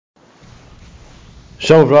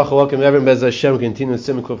Shalom Vracha, welcome everyone. Bez Hashem, continue with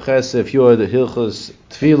Simon Kuf Ches. If you are the Hilchos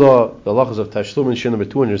Tefillah, the Halachos of Tashlumin, Shir number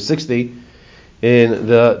 260, in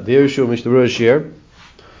the Yerushua Mishnah Berurah here,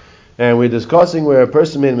 and we're discussing where a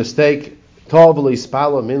person made a mistake. Ta'al v'lo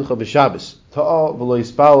yispala mincha b'Shabbos. Ta'al v'lo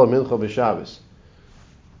yispala mincha b'Shabbos.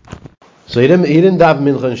 So he didn't daven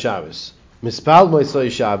mincha on Shabbos. Mispal Moisei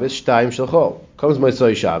Shabbos, shtayim shalchol. Comes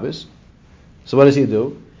Moisei Shabbos. So what does he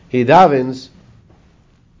do? He davens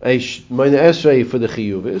a Shemona Esrei for the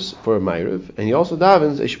Chiyuvis, for a Ma'ariv, and he also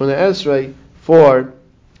davens a Shemona Esrei for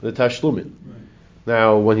the Tashlumin. Right.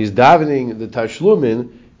 Now, when he's davening the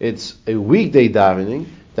Tashlumin, it's a weekday davening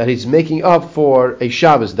that he's making up for a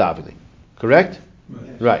Shabbos davening. Correct?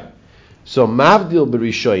 Right. So, Mavdil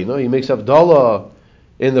B'Rishoyna, he makes Havdalah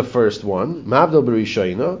in the first one. Mavdil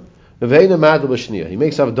B'Rishoyna, Ve'ena Mavdil B'Shniya. He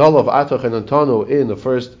makes Havdalah of Atoch and Antonu in the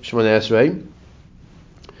first Shemona Esrei,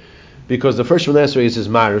 because the first Shemona Esrei is his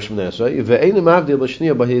Ma'ariv Shemona Esrei. Ve'ena Mavdil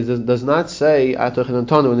B'Shniya, but he does not say Atoch and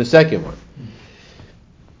Antonu in the second one.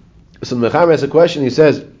 So the Mechaber has a question. He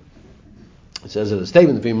says, it says in the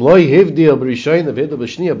statement, V'im lo yivdil b'Rishoyna v'hidl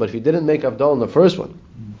b'Shniya, but if he didn't make Havdalah in the first one,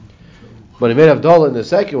 but he made Havdalah in the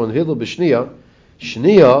second one, v'hidl b'Shniya,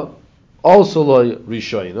 Shniya also lo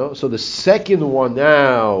Rishoyna, so the second one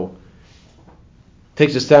now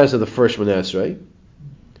takes the status of the first Shemona Esrei.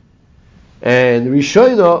 And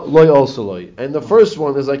Rishoyna loy also loy, and the first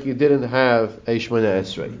one is like you didn't have a Shemona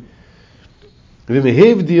Esrei.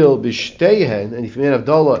 V'mehivdil b'shteihen, and if you made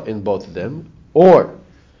Havdalah in both of them, or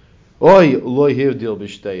oy loy hivdil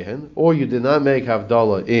b'shteihen, or you did not make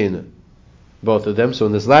Havdalah in both of them. So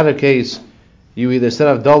in this latter case, you either said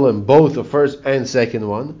Havdalah in both the first and second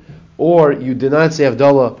one, or you did not say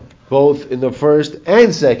Havdalah both in the first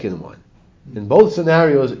and second one. In both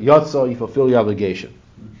scenarios, Yatsa, you fulfill your obligation.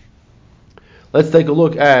 Let's take a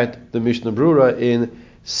look at the Mishnah Berurah in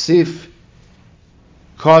Sif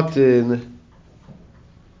Katan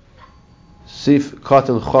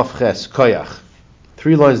Chof Ches Koyach.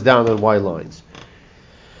 3 lines down on Y lines.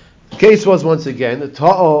 The case was once again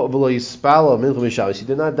Ta'al v'lo yispala mincha b'Shabbos. He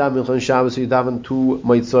did not daven mincha on Shabbos, so he davened 2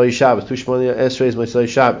 Motzei Shabbos, 2 Shemona Esreis Motzei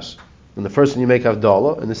Shabbos. In the first one you make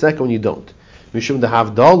Havdalah, and the second one you don't. Mishum the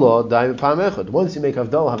Havdalah daim pam echad. Once you make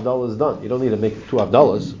Havdalah is done. You don't need to make 2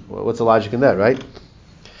 Havdalahs. Well, what's the logic in that, right?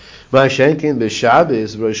 Ma'ashenkin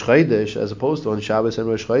b'Shabbos Rosh Chodesh, as opposed to on Shabbos and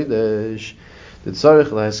Rosh Chodesh, the tzarich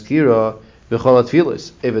lahaskira b'chol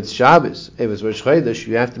tefillos. If it's Shabbos, if it's Rosh Chodesh,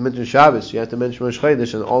 you have to mention Shabbos, you have to mention Rosh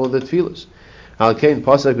Chodesh and all of the tefillos. Al kein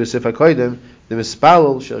pasuk b'sif hakodim the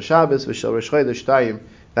mispalul shel Shabbos v'shel Rosh Chodesh tayim.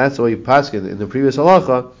 That's why you paskin in the previous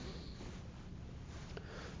halacha.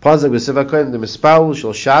 Pasuk b'sif hakodim the mispalul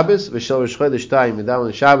shel Shabbos v'shel Rosh Chodesh tayim. You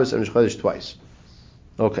daven Shabbos and Rosh Chodesh twice.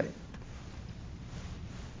 Okay.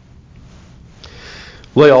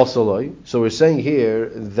 Loy also loy. So we're saying here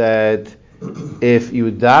that if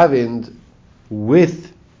you davened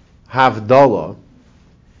with Havdalah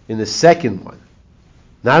in the second one,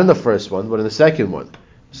 not in the first one, but in the second one,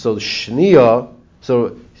 so Shniya, so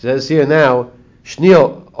it says here now,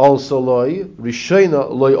 Shniya also loy, Rishoyna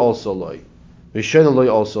loy also loy. Rishoyna loy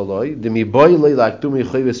also loy, Demi boy loy laktumi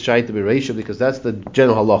chayvis shayta b'reisha, because that's the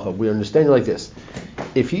general halacha. We understand it like this.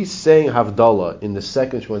 If he's saying Havdalah in the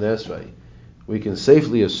second Shemona Esrei, we can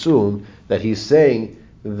safely assume that he's saying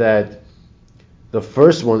that the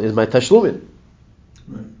first one is my Tashlumin.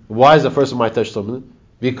 Right. Why is the first one my Tashlumin?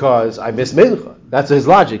 Because I missed Mincha. That's what his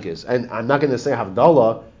logic is. And I'm not going to say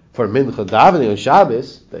Havdalah for Mincha davening on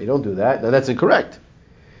Shabbos. That you don't do that. Now that's incorrect.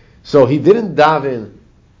 So he didn't daven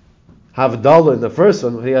Havdalah in the first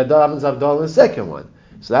one, he davens Havdalah in the second one.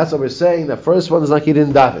 So that's what we're saying. The first one is like he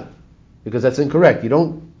didn't daven. Because that's incorrect. You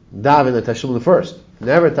don't daven the Tashlumin first.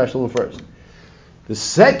 Never Tashlumin first. The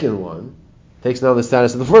second one takes now the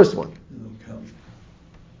status of the first one. It will count.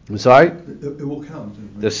 I'm sorry? It will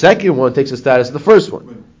count. The second one takes the status of the first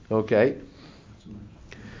one. Okay.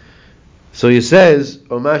 So he says,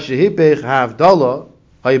 Omashahipech Havdalah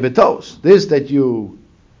Hayibetos. This that you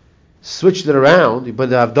switched it around, you put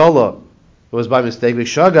the Havdalah, it was by mistake.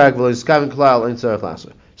 So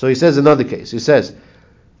he says another case. He says,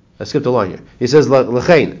 I skipped a line here. He says,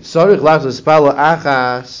 L'chein, Sarich Lachas Spala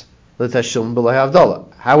Achas.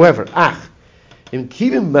 However, I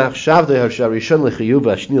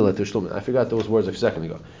forgot those words a second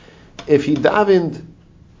ago. If he davened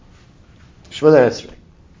Shemona Esrei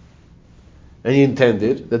and he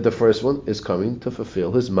intended that the first one is coming to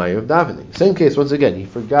fulfill his Ma'ariv of davening. Same case once again. He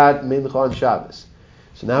forgot Mincha on Shabbos,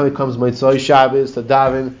 so now he comes Motzei Shabbos to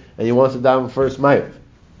daven, and he wants to daven first Ma'ariv,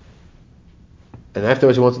 and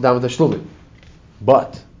afterwards he wants to daven Tashlumin.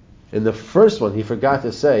 But in the first one, he forgot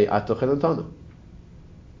to say Atoch and Antonu.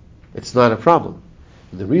 It's not a problem.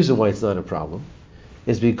 The reason why it's not a problem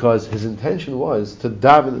is because his intention was to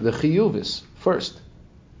daven the chiyuvis first.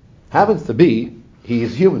 Happens to be he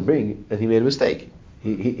is a human being and he made a mistake.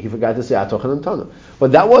 He forgot to say Atochan and Tana.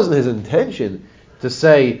 But that wasn't his intention to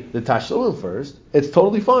say the Tashlumim first. It's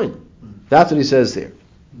totally fine. That's what he says here.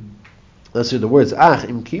 Let's hear the words. Ach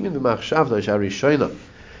im kimin b'machshavta sharishayna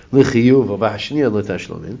l'chiyuv v'hashniya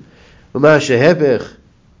l'tashlumin v'ma shehebech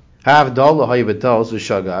havdalah hayibetal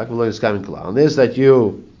z'shagag v'lo yiskamin klal. And this that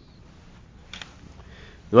you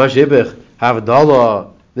v'ma shehebech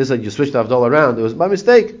havdalah, this that you switched havdalah around, it was by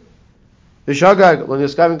mistake. V'shagag v'lo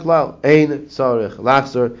yiskamin klal ein tzarich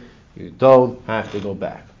lachzer. You don't have to go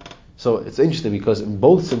back. So it's interesting because in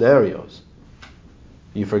both scenarios,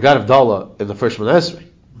 you forgot havdalah in the first one Esrei.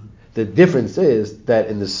 The difference is that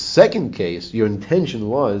in the second case, your intention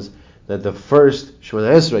was that the first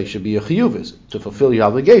Shemona Esrei should be a chiyuvis to fulfill your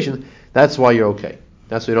obligation. That's why you're okay.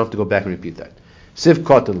 That's why you don't have to go back and repeat that. Sif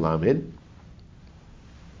Kotan Lamid.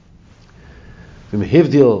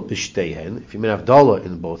 Hivdil b'shteihen. If you made havdalah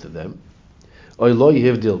in both of them, or lo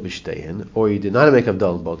hivdil b'shteihen, or you did not make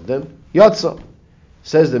havdalah in both of them, yatsa.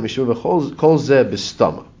 Says the Mishmur kol zeh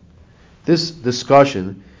b'stama. This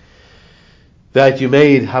discussion that you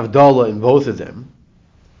made havdalah in both of them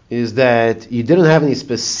is that you didn't have any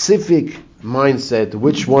specific mindset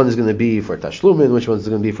which one is going to be for tashlumin, which one is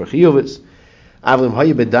going to be for chiyuvitz.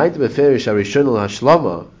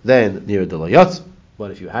 Then near the layatz.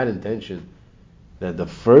 But if you had intention that the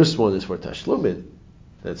first one is for tashlumin,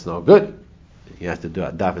 that's no good. You have to do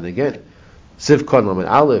it daven again. Siv kon lamed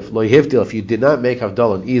aleph lo yivdil. If you did not make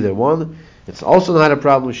havdalah in either one, it's also not a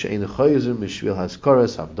problem. She'ein chayzer mishvil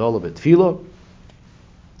haskaras havdalah betfilo.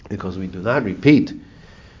 Because we do not repeat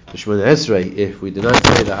the Shemona Esrei if we do not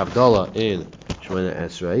say the Havdalah in Shemona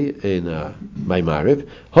Esrei in by Mariv.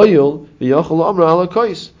 Hoyul v'yochel amra ala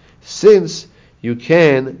kois. Since you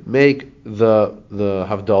can make the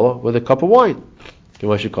Havdalah with a cup of wine. Now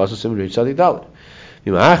listen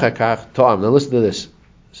to this.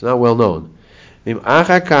 It's not well known. Listen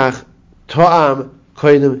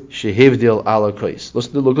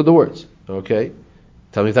to look at the words. Okay,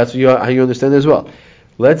 tell me if that's how you understand it as well.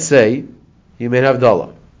 Let's say you made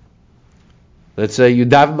havdalah. Let's say you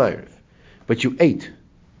daven ma'ariv, but you ate.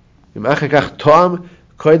 Before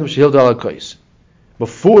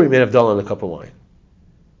you made havdalah on a cup of wine.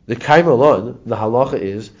 The kaimalon, the halacha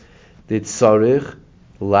is the tzarich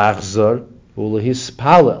lachzor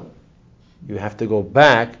ulehispalel. You have to go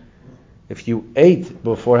back. If you ate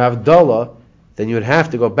before havdalah, then you would have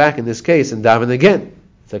to go back in this case and daven again.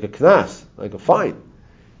 It's like a knas, like a fine.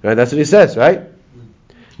 Right? That's what he says, right?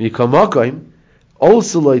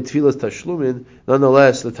 Also, like tefillas tashlumin,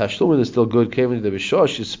 nonetheless, the tashlumin is still good.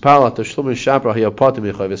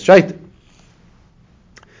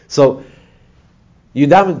 So, you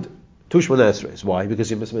davened two Shemona Esreis. Why? Because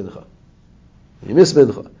you miss mincha. You miss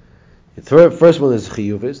mincha. The first one is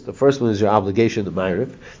chiyuvis. The first one is your obligation to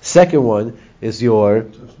ma'ariv. Second one is your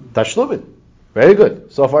tashlumin. Very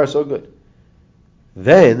good. So far, so good.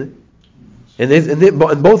 Then, in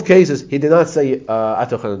both cases, he did not say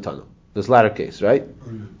Atochan and Tana. This latter case, right?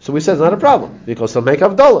 So we said it's not a problem because he'll make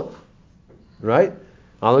havdalah, right?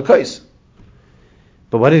 On the case.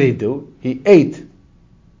 But what did he do? He ate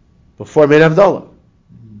before he made havdalah.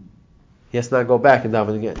 He has to not go back and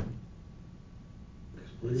daven again.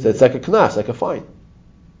 So it's like a knas, like a fine.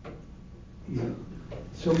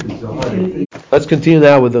 Let's continue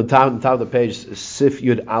now with the top of the page, Sif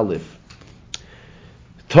Yud Aleph.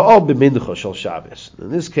 Ta'al b'mincha shel Shabbos. In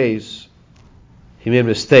this case, he made a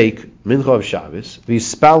mistake, mincha of Shabbos,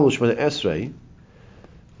 v'yispal Shemona Esrei,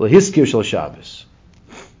 l'hiskir shel Shabbos.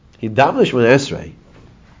 He davened Shemona Esrei,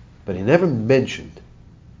 but he never mentioned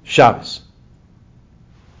Shabbos.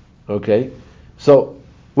 Okay? So,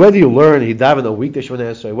 whether you learn he davened a weekday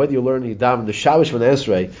Shemona Esrei, whether you learn he davened the Shabbos Shemona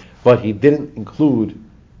Esrei, but he didn't include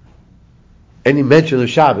any mention of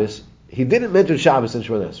Shabbos, he didn't mention Shabbos in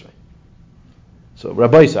Shemona Esrei. So,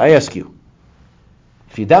 Rabbi, I ask you,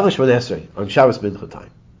 if you daven Shemona Esrei on Shabbos mincha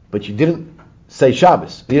time, but you didn't say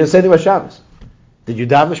Shabbos, you didn't say anything about Shabbos, did you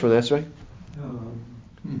daven Shemona Esrei?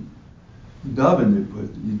 You davened it,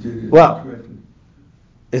 but you did it correctly.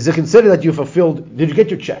 Is it considered that you fulfilled? Did you get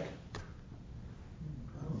your check?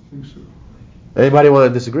 I don't think so. Anybody want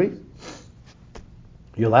to disagree?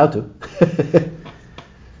 You're allowed to.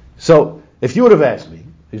 So, if you would have asked me,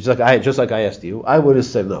 just like I asked you, I would have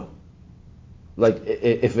said no. Like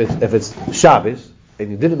if it's Shabbos and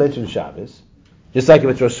you didn't mention Shabbos, just like if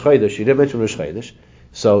it's Rosh Chodesh, you didn't mention Rosh Chodesh,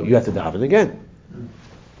 so you have to daven again.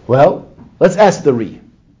 Well, let's ask the Ri.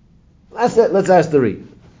 Let's ask the Ri.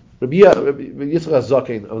 Rabbi Yitzchak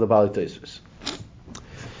Zaken of the Baalei Tosfos.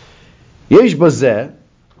 Yesh bazeh.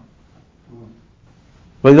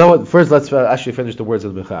 Well, you know what? First, let's actually finish the words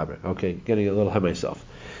of the Mechaber. Okay, getting a little ahead of myself.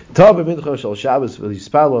 Tav b'mincha shel Shabbos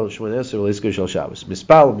v'yispalo shmon esrei v'lisker shel Shabbos.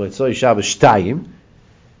 Mispal motzoi Shabbos shtayim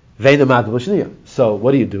ve'ena mavdil b'shniya. So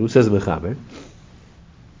what do? Says the Mechaber.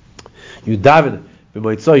 You daven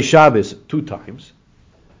b'motzoi Shabbos 2 times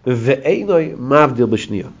ve'ena mavdil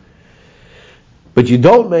b'shniya. But you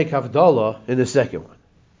don't make havdalah in the second one.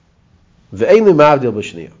 Ve'ena mavdil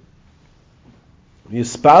b'shniya.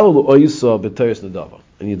 Yispalo l'oyisa b'teres nadava.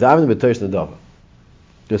 And you daven b'teres nadava.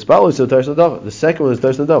 The second one is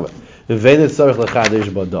Teres Nadavar. And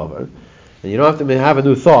you don't have to have a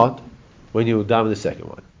new thought when you daven the second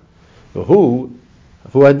one. But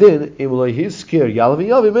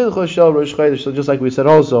so just like we said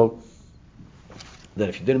also, that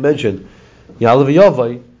if you didn't mention Yalav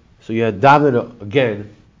Yavai, so you had daven again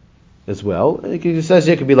as well. And it says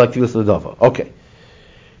here it could be like Teres Nadavar. Okay.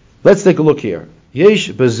 Let's take a look here.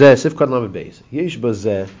 Yesh bazeh sifkat lamed beis. Yesh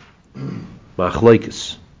bazeh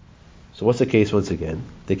machlokes. So what's the case once again?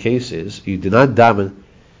 The case is you did not daven.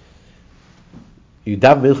 You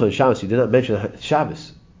daven mincha and Shabbos. You did not mention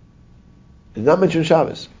Shabbos. You did not mention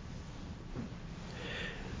Shabbos.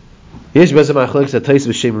 Yesh bazeh machlokes at Tais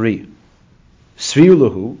v'Shem Ri. Sviu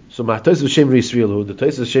lahu. So Tais v'Shem Ri Sviu lahu. The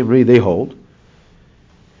Tais v'Shem Ri they hold.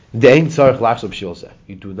 De'ein tzarich lachzor b'shil zeh.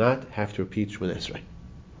 You do not have to repeat Shemon Esrei.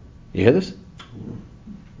 You hear this?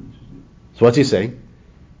 So what's he saying?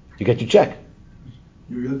 You get your check.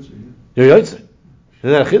 You're Yotze, You're Yotze. Isn't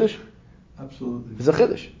that a chiddush? Absolutely. It's a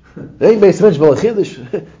chiddush. There ain't base mention about a chiddush.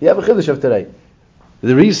 You have a chiddush of today.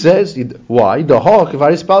 The Ri says, why? The hawk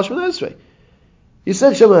kavaris pal Shemon Esrei. You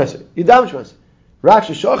said Shemon Esrei. You daven Shemon Esrei. Rak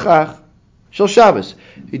sheshachach shel Shabbos.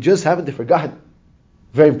 You just haven't forgotten.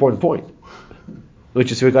 Very important point.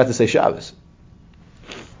 Which is you forgot to say Shabbos.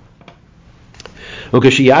 Okay,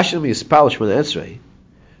 she yashem yispal Shemon Esrei.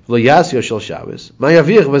 Lo yasio shel Shabbos. Ma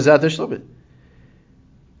yavich v'zat tashlumin.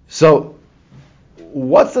 So,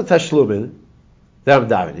 what's the tashlumin that I'm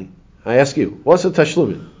davening? I ask you, what's the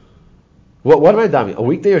tashlumin? What am I davening? A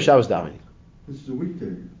weekday or Shabbos davening? This is a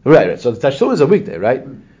weekday. Right. So the tashlumin is a weekday, right?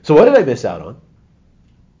 So what did I miss out on?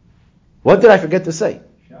 What did I forget to say?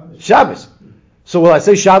 Shabbos. So will I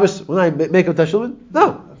say Shabbos when I make a tashlumin?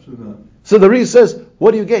 No. Absolutely not. So the Ri says,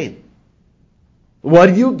 what do you gain? What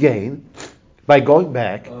do you gain by going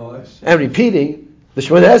back and repeating the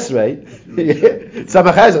Shemon Esrei?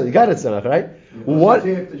 Tzemach Hazel, you got it, Tzemach, right? What?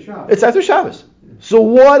 It's after Shabbos. So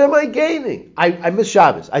what am I gaining? I missed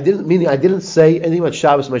Shabbos. I didn't say anything about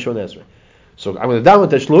Shabbos in my Shemon Esrei. So I'm going to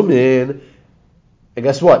daven Tashlumin, and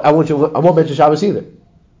guess what? I won't mention Shabbos either.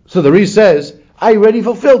 So the Ri says, I already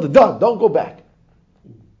fulfilled it. Done. Don't go back.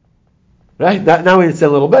 Right? Now we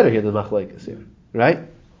understand a little better here than Machlekes here. Right?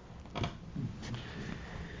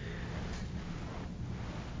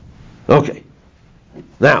 Okay.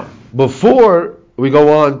 Now, before we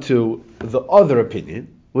go on to the other opinion,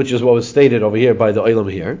 which is what was stated over here by the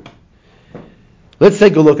Olam here, let's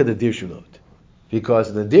take a look at the Dirshu note. Because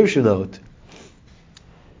in the Dirshu note,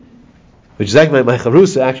 which Zagmai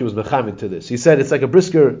Charusa actually was mechamin to this, he said it's like a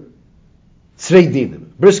brisker tzvei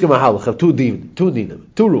dinim, brisker mahalach of two dinim,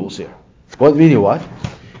 two rules here. What meaning what?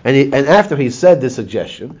 And after he said this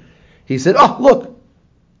suggestion, he said, oh, look,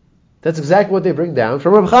 that's exactly what they bring down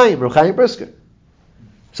from Reb Chaim Brisker.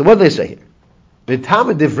 So what do they say here?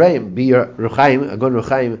 V'tamid divreim be Reb Chaim, Agon Reb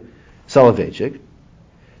Chaim Soloveitchik.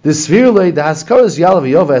 The svirulei the haskaras yalav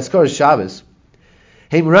yova haskaras Shabbos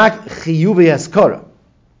heim rak chiyuvei haskara.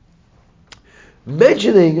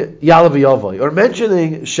 Mentioning yalav yova or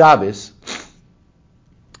mentioning Shabbos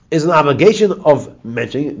is an obligation of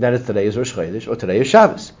mentioning that today is Rosh Chodesh or today is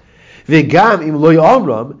Shabbos. V'gam im lo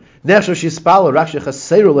yomram. So, did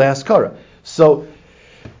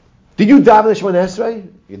you daven the Shemon Esrei?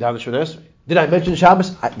 You daven the Shemon Esrei. Did I mention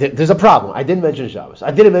Shabbos? There's a problem. I didn't mention Shabbos.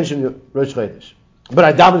 I didn't mention Rosh Chodesh. But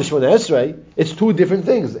I daven the Shemon Esrei. It's two different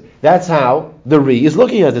things. That's how the Ri is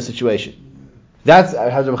looking at the situation. That's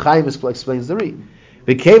how the Chaim explains the Ri.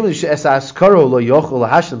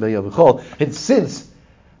 And since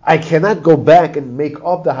I cannot go back and make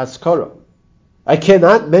up the Haskara, I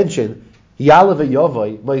cannot mention Yalav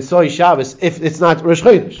Yovai, Moisoi Shabbos, if it's not Rosh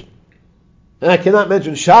Chodesh. And I cannot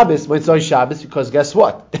mention Shabbos, Moisoi Shabbos, because guess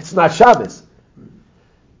what? It's not Shabbos.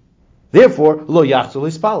 Therefore, Lo Yachzol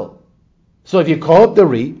Hispalo. So if you call up the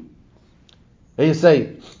Ri, and you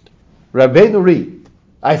say, Rabbeinu Ri,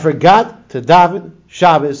 I forgot to daven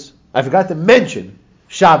Shabbos, I forgot to mention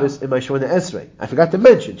Shabbos in my Shemona Esrei. I forgot to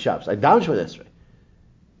mention Shabbos. I daven Shemona Esrei.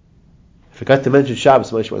 I forgot to mention Shabbos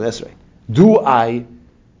in my Shemona Esrei. Do I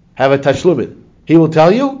have a tashlumin? He will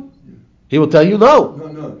tell you, He will tell you no.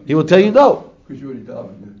 No. He will tell you no. Because you already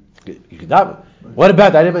davened. You can daven. What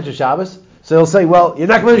about I didn't mention Shabbos? So he'll say, well, you're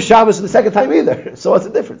not going to mention Shabbos the second time either. So what's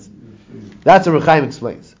the difference? That's what Rechaim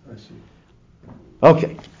explains. I see.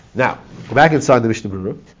 Okay, now go back inside the Mishnah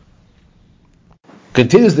Berurah.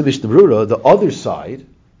 Continues the Mishnah Berurah, the other side,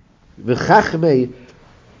 v'chachmei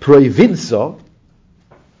provinza,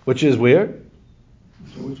 which is where?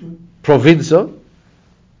 So which one? Provinza,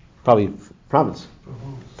 probably province,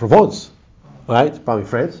 Provence, right? Probably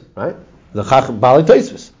France, right? The Chacham Baalei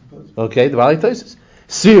Tosfos, okay, the Baalei Tosfos.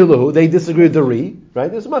 Sir Lahu, they disagree with the Ri, right?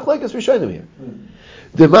 There's a machlekes Rishonim here.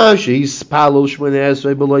 The Mashi Spalul Shmoneh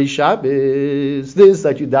Esrei B'Loi Shabbos. This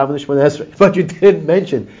that you daven Shmoneh Esrei, but you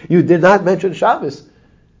did not mention Shabbos.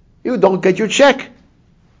 You don't get your check.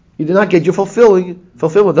 You did not get your fulfillment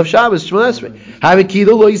of Shabbos Shmoneh Esrei.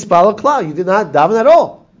 Havikidu Lo Yispalul Klal. You did not daven at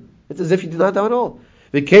all. It's as if you did not daven at all.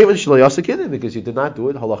 V'kevan Shlo Yaseh Kiddush, because you did not do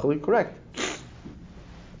it halachically correct.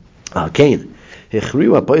 Kain. Therefore,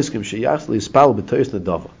 the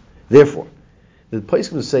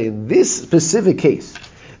poskim say in this specific case,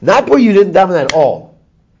 not where you didn't daven at all,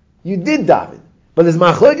 you did daven, but there's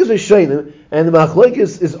machlokes rishonim, and the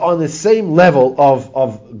machlokes is on the same level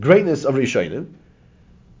of greatness of rishonim.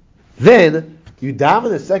 Then you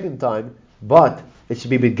daven a second time, but it should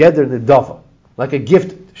be begeder in the dava, like a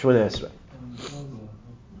gift shmoneh esrei.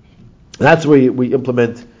 That's where we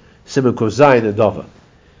implement Siman Kuf Zayin and dava.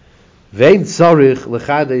 Vein tzarich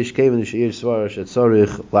lechadesh keven sheir svara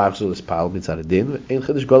shetzarich lachzul espal mitzad adin ein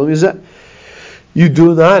chedesh golem yizeh. You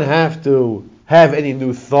do not have to have any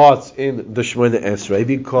new thoughts in the Shmoneh Esrei,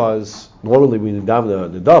 because normally when you daven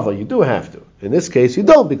on the dava you do have to. In this case you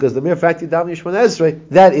don't, because the mere fact you daven Shmoneh Esrei,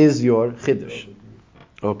 that is your chiddush.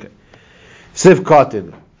 Okay. Sif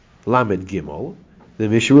Kotin Lamed Gimel. The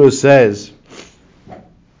Mishru says,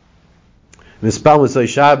 Mispal Mitzvah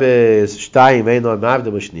Shabbos Shtayim Eino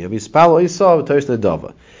Mavda B'Shniya Mispal Oisov Tosh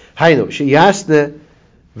Nedava Hainu Sheyasne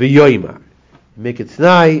V'Yoyimar. Make it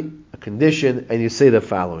tonight a condition, and you say the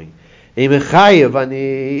following: if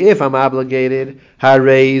I'm obligated,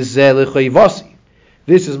 Harei Zeh L'Choyvosi.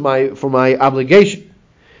 This is for my obligation.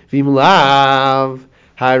 V'im Lav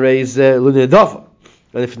Harei Zeh L'Nedava.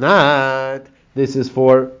 And if not, this is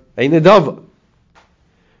for a Nedava.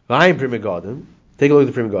 V'Haim Pri Megadim. Take a look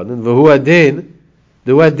at the Pri Megadim.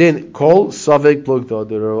 The Huadin Kol Savik Plukta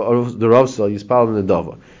the Ravsa Yispal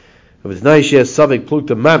Nedava. If it's nice, yes, Savik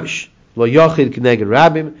Plukta Mamish Lo Yochid Kneged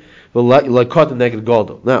Rabim Lo Kot Kneged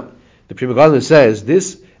Gadol. Now, the Pri Megadim says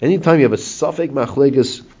this: anytime you have a Safek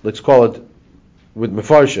Machleges, let's call it with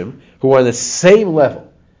Mefarshim, who are on the same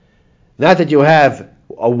level, not that you have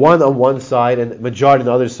a one on one side and majority on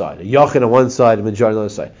the other side, a Yochid on one side and majority on the other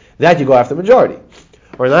side, that you go after majority.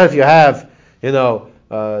 Or not if you have, the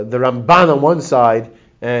Ramban on one side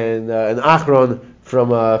and an Achron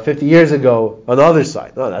from 50 years ago on the other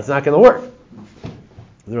side. No, that's not going to work.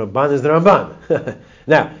 The Ramban is the Ramban.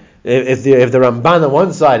 Now, if the Ramban on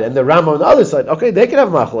one side and the Rambam on the other side, okay, they can have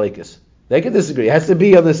machlokes. They can disagree. It has to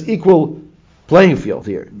be on this equal playing field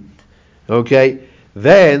here. Okay?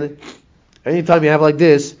 Then, anytime you have like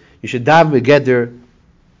this, you should daven begeder,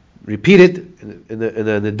 repeat it in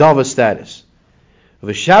the Nedava status. Of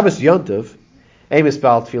a Shabbos Yontiv, Amos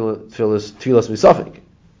Baal Tfilas Misafik.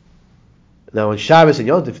 Now on Shabbos and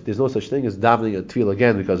Yontif, there's no such thing as davening a tefillah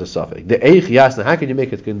again because of Safik. The Eich Yasna, how can you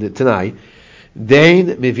make it tonight? Dain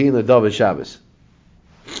Mivin Ladava Shabbos.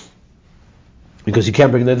 Because you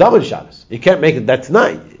can't bring the Ladava Shabbos. You can't make it that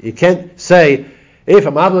tonight. You can't say, if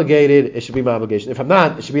I'm obligated, it should be my obligation. If I'm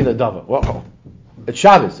not, it should be the Ladava. Whoa. It's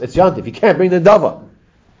Shabbos, it's Yontif. You can't bring the Ladava.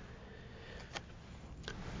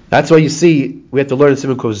 That's why you see we have to learn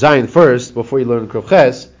Siman Kuf Zayin first before you learn Kuf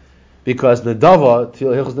Ches, because Nedava,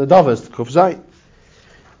 Tefillah Hilchos Nedava is Kuf Zayin.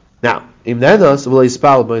 Now, Im Nenos will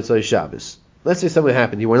Yispal B'Mitzvah Shabbos. Let's say something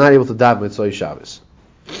happened. You were not able to daven Mitzvah Shabbos.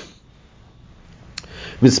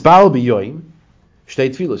 Mispal B'Yoyim, Shtei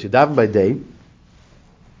Tefillos. You daven by day,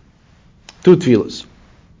 2 Tefillos.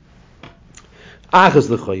 Achas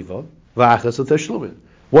L'Choiva, V'achas L'Tashlumin.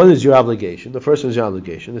 One is your obligation. The first one is your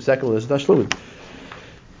obligation. The second one is Tashlumin.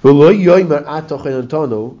 And don't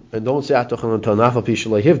say Atochan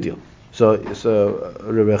Antono. So it's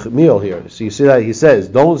Rebbe Meal here. So you see that he says,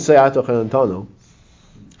 don't say Atochan Antono,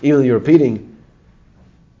 even though you're repeating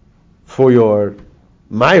for your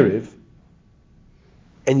Ma'ariv,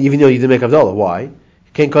 and even though you didn't make Havdalah. Why?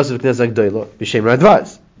 Can't cause of Knesset Gdolah b'Shem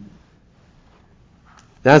Radvaz.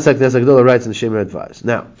 That's like Knesset Gdolah writes in the Shem Radvaz.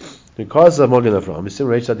 Now, because of Magen Avraham, Misim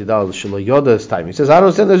Reish Atidal Shelo Yoda is time. He says, I don't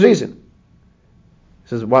understand the reason. He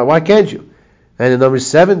says, why can't you? And in number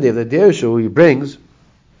 70 of the Dershu, he brings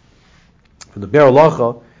from the Be'er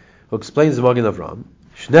Halacha who explains the Magen Avram.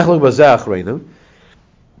 Shnechlok bazeh achreinu.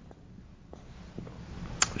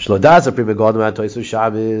 Shlodas a prima godem at Toisu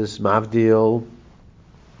Shabbos mavdil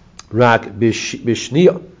rak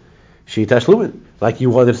bishniya shi tashlumin. Like you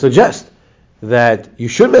wanted to suggest that you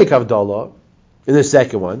should make havdalah in the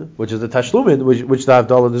second one, which is the tashlumin, which the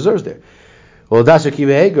havdalah deserves there. Well, that's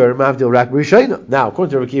Akiva Eger mavdil rak b'rishayna. Now,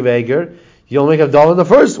 according to Akiva Eger, you'll make havdalah in the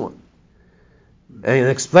first one. And it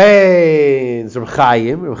explains Reb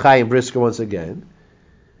Chaim Brisker once again.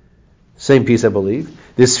 Same piece, I believe.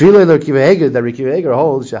 This tefillah that Akiva Eger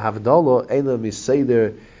holds, havdalah eina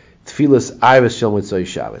miseder tefillas iris shel mitzvah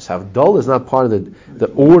Shabbos. Havdalah is not part of the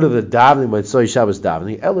order of the davening mitzvah Shabbos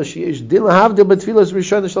davening. Ela sheish din lahavdil betfilas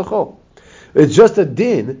rishon shel chol. It's just a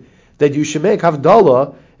din that you should make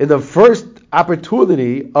havdalah in the first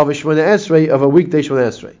opportunity of a Shemona Esrei, of a weekday Shemona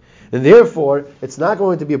Esrei. And therefore, it's not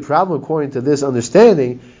going to be a problem, according to this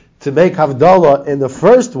understanding, to make havdalah in the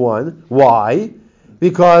first one. Why?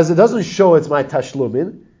 Because it doesn't show it's my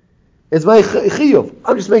tashlumin, it's my chiyuv.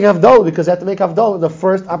 I'm just making havdalah because I have to make havdalah in the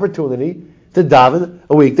first opportunity to daven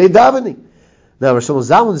a weekday davening. Now, Rosh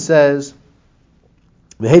Zalman says,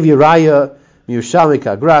 "Mehevi raya miyushalmi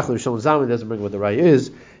kagrach." Rosh Zalman doesn't bring what the raya is;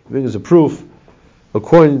 he brings a proof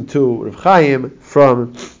according to Rav Chaim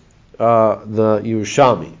from the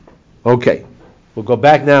Yerushalmi. Okay, we'll go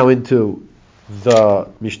back now into the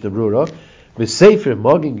Mishnah Brura. V'sefer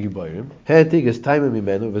magin gibayim hetig es taimim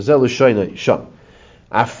imenu v'zel l'shoyna sham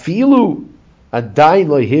afilu adayin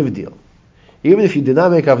lo hivdil. Even if you did not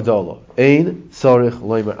make havdalah, ein tzorich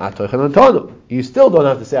loimer atoich anantanu. You still don't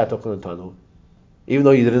have to say atoich anantanu, even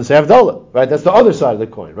though you didn't say havdalah. Right? That's the other side of the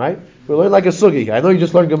coin. Right? We learn like a sugi. I know you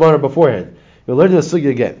just learned Gemara beforehand. You're learning the sugi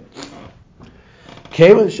again.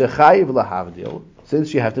 Kevan shechayiv lahavdil.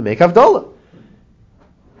 Since you have to make havdalah,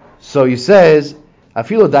 so he says,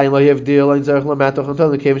 "Afilo dayin lo yevdil ein zarich lamatoch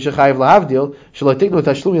anton kevan shechayiv lahavdil shelo tiknu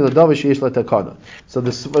tashlumi ladavar sheyesh latakana." So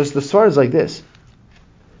the svara is like this.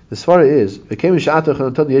 The svara is kevan she'atoch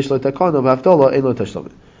anton yesh latakana v'havdalah ein lo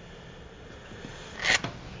tashlumi.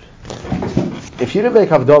 If you didn't make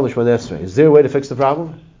havdalah Shemona Esrei, is there a way to fix the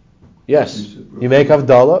problem? Yes. You make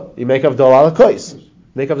havdalah. You make havdalah al kois.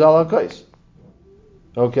 Make havdalah al kois.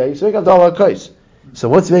 Okay, so make havdalah al kois. So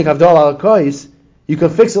once you make havdalah al kois, you can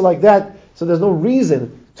fix it like that. So there's no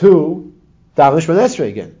reason to daven Shemona Esrei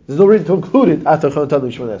again. There's no reason to include it after Shemona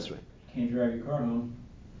Esrei. Can't drive your car home.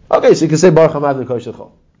 Okay, so you can say Baruch Hamad V'Kosh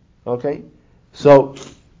Shechol. Okay, so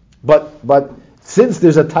but since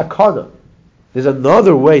there's a takana, there's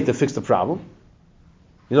another way to fix the problem.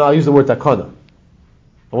 You know, I'll use the word takana.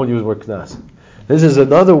 I won't use the word knas. This is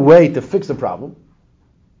another way to fix the problem,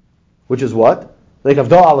 which is what? Like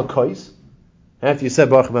havdalah al kois. After you said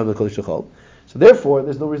Baruch Hamad V'Kosh Shechol. So therefore,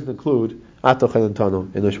 there's no reason to include Atoch and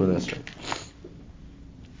Tano in Shemona Esrei.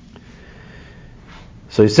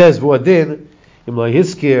 So he says, "V'adin imla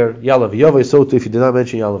hiskir yalav yavoy." So too, if you did not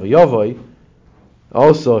mention yalav yavoy,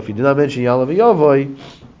 also if you did not mention yalav yavoy,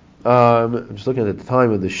 I'm just looking at the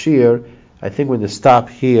time of the shir. I think we're going to stop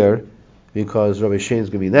here because Rabbi Shane is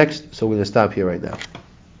going to be next. So we're going to stop here right now.